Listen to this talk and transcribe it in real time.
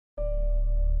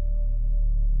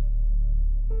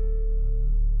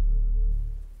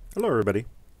Hello everybody.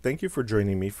 Thank you for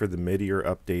joining me for the mid-year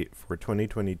update for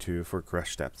 2022 for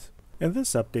Crash Depth. In this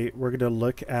update, we're going to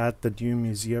look at the new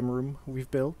museum room we've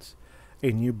built,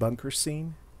 a new bunker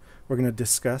scene. We're going to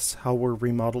discuss how we're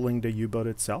remodeling the U-boat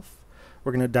itself.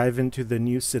 We're going to dive into the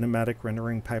new cinematic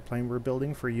rendering pipeline we're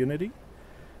building for Unity.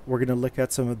 We're going to look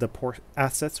at some of the port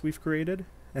assets we've created,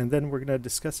 and then we're going to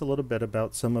discuss a little bit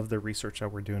about some of the research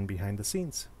that we're doing behind the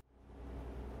scenes.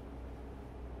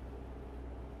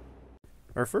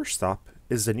 Our first stop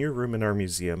is the new room in our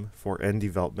museum for end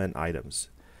development items.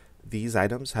 These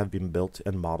items have been built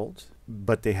and modeled,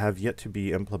 but they have yet to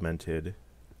be implemented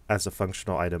as a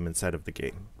functional item inside of the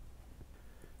game.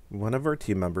 One of our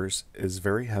team members is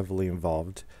very heavily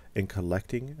involved in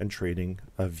collecting and trading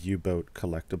of U-boat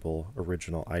collectible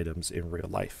original items in real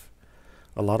life.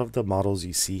 A lot of the models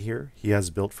you see here, he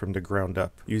has built from the ground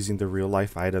up, using the real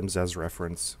life items as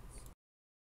reference.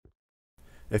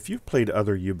 If you've played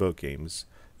other U-boat games,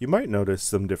 you might notice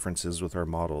some differences with our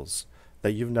models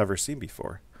that you've never seen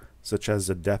before, such as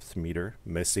the depth meter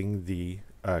missing the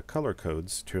color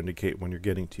codes to indicate when you're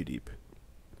getting too deep.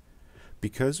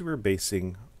 Because we're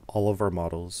basing all of our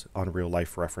models on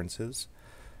real-life references,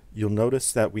 you'll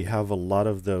notice that we have a lot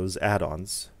of those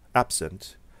add-ons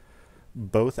absent,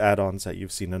 both add-ons that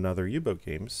you've seen in other U-boat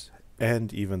games,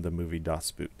 and even the movie Das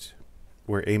Boot.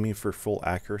 We're aiming for full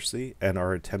accuracy and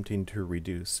are attempting to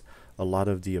reduce a lot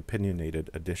of the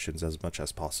opinionated additions as much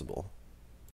as possible.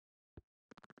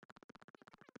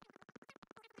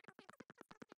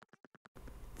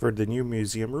 For the new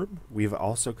museum room, we've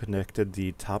also connected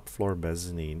the top floor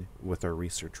mezzanine with our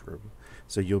research room,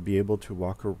 so you'll be able to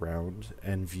walk around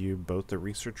and view both the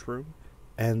research room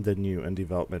and the new and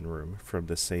development room from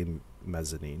the same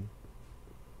mezzanine.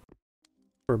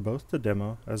 For both the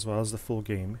demo as well as the full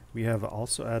game, we have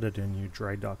also added a new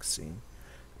dry dock scene.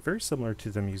 Very similar to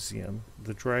the museum,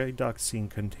 the dry dock scene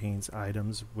contains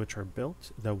items which are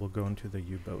built that will go into the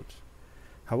U-boat.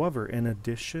 However, in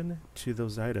addition to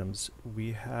those items,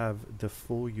 we have the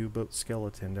full U-boat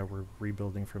skeleton that we're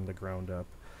rebuilding from the ground up.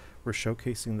 We're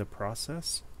showcasing the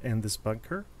process and this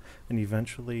bunker, and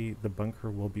eventually the bunker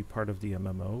will be part of the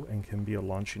MMO and can be a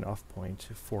launching off point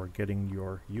for getting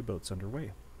your U-boats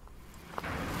underway.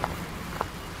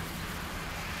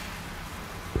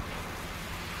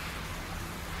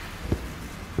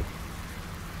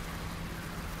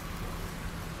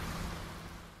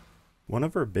 One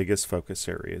of our biggest focus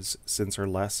areas since our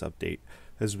last update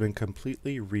has been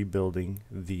completely rebuilding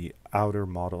the outer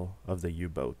model of the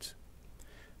U-boat.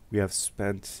 We have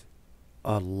spent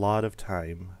a lot of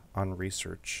time on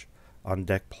research, on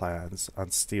deck plans,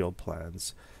 on steel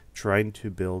plans, trying to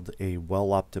build a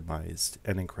well-optimized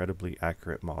and incredibly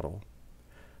accurate model.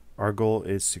 Our goal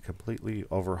is to completely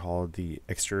overhaul the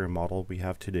exterior model we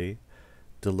have today,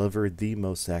 deliver the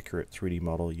most accurate 3D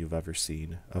model you've ever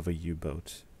seen of a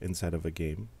U-boat inside of a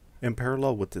game. In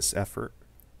parallel with this effort,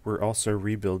 we're also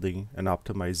rebuilding and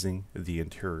optimizing the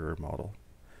interior model.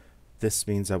 This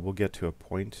means that we'll get to a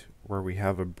point where we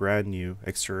have a brand new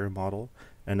exterior model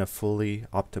and a fully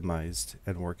optimized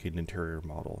and working interior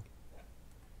model.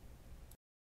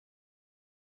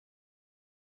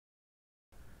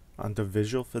 On the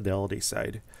visual fidelity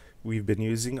side, we've been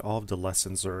using all of the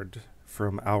lessons learned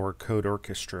from our Code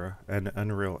Orchestra and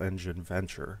Unreal Engine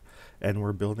venture, and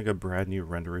we're building a brand new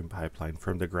rendering pipeline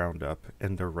from the ground up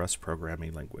in the Rust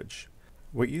programming language.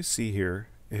 What you see here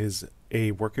is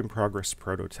a work-in-progress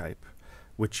prototype,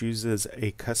 which uses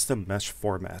a custom mesh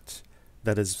format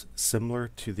that is similar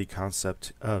to the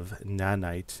concept of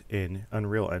nanite in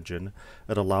Unreal Engine.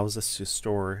 It allows us to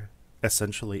store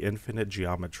essentially infinite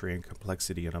geometry and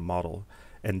complexity in a model,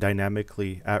 and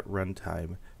dynamically at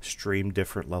runtime stream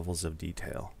different levels of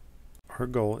detail. Our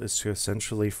goal is to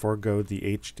essentially forego the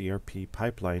HDRP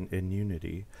pipeline in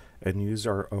Unity and use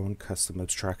our own custom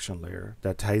abstraction layer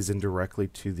that ties in directly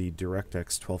to the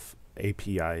DirectX 12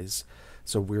 APIs,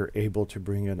 so we're able to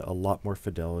bring in a lot more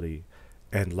fidelity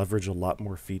and leverage a lot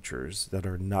more features that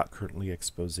are not currently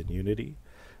exposed in Unity,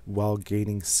 while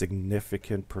gaining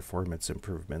significant performance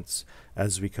improvements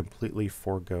as we completely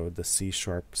forego the C# C++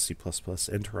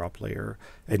 interop layer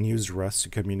and use Rust to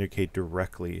communicate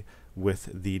directly with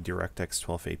the DirectX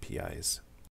 12 APIs.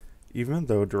 Even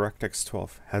though DirectX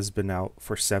 12 has been out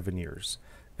for 7 years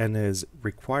and is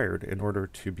required in order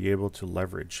to be able to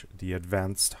leverage the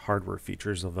advanced hardware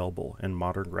features available in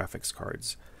modern graphics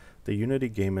cards, the Unity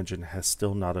game engine has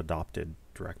still not adopted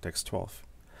DirectX 12.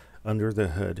 Under the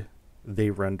hood,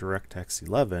 they run DirectX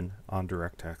 11 on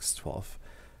DirectX 12,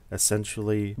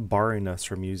 essentially barring us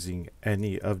from using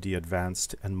any of the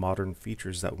advanced and modern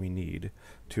features that we need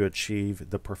to achieve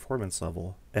the performance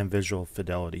level and visual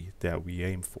fidelity that we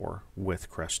aim for with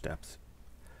crush depth.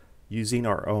 Using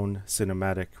our own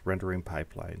cinematic rendering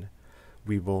pipeline,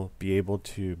 we will be able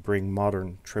to bring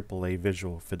modern AAA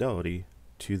visual fidelity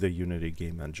to the Unity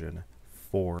game engine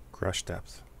for crush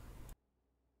depth.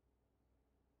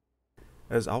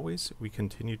 As always, we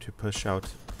continue to push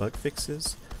out bug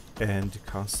fixes and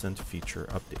constant feature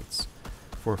updates.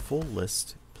 For a full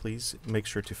list, please make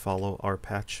sure to follow our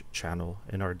patch channel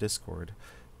in our Discord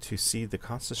to see the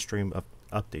constant stream of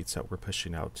updates that we're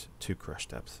pushing out to crush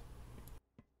depth.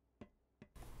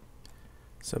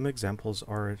 Some examples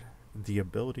are the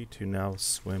ability to now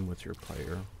swim with your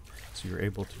player, so you're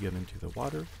able to get into the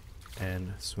water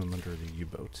and swim under the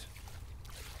U-boat.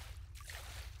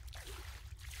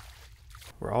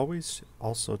 We're always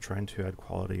also trying to add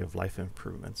quality of life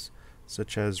improvements,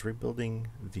 such as rebuilding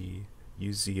the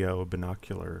UZO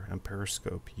binocular and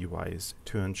periscope UIs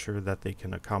to ensure that they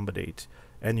can accommodate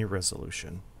any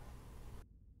resolution.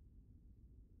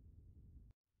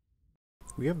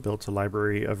 We have built a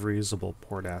library of reusable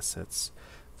port assets.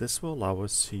 This will allow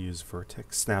us to use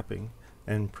vertex snapping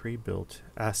and pre-built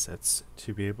assets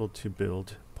to be able to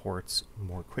build ports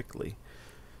more quickly.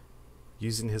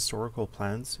 Using historical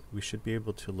plans, we should be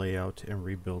able to lay out and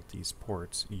rebuild these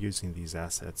ports using these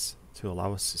assets to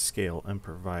allow us to scale and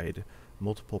provide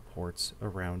multiple ports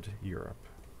around Europe.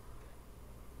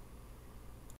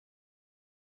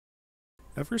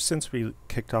 Ever since we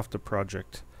kicked off the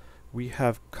project, we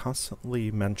have constantly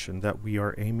mentioned that we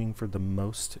are aiming for the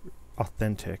most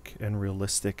authentic and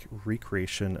realistic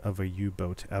recreation of a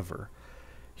U-boat ever.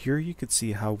 Here you can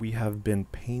see how we have been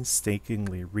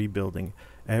painstakingly rebuilding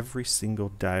every single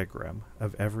diagram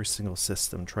of every single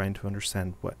system, trying to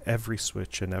understand what every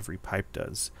switch and every pipe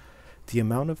does. The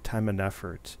amount of time and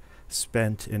effort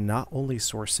spent in not only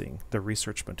sourcing the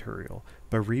research material,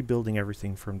 but rebuilding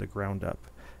everything from the ground up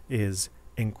is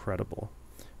incredible.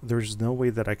 There's no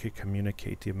way that I could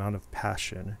communicate the amount of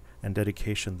passion and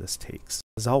dedication this takes.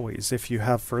 As always, if you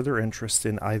have further interest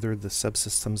in either the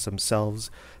subsystems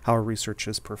themselves, how research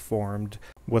is performed,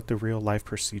 what the real-life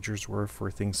procedures were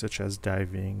for things such as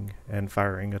diving and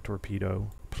firing a torpedo,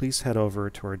 please head over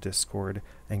to our Discord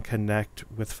and connect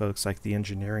with folks like the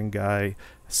engineering guy,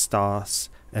 Stas,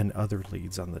 and other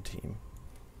leads on the team.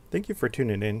 Thank you for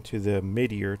tuning in to the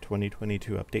mid-year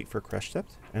 2022 update for Crush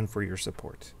Depth and for your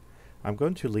support. I'm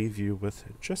going to leave you with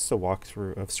just a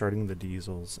walkthrough of starting the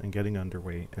diesels and getting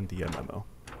underway in the MMO.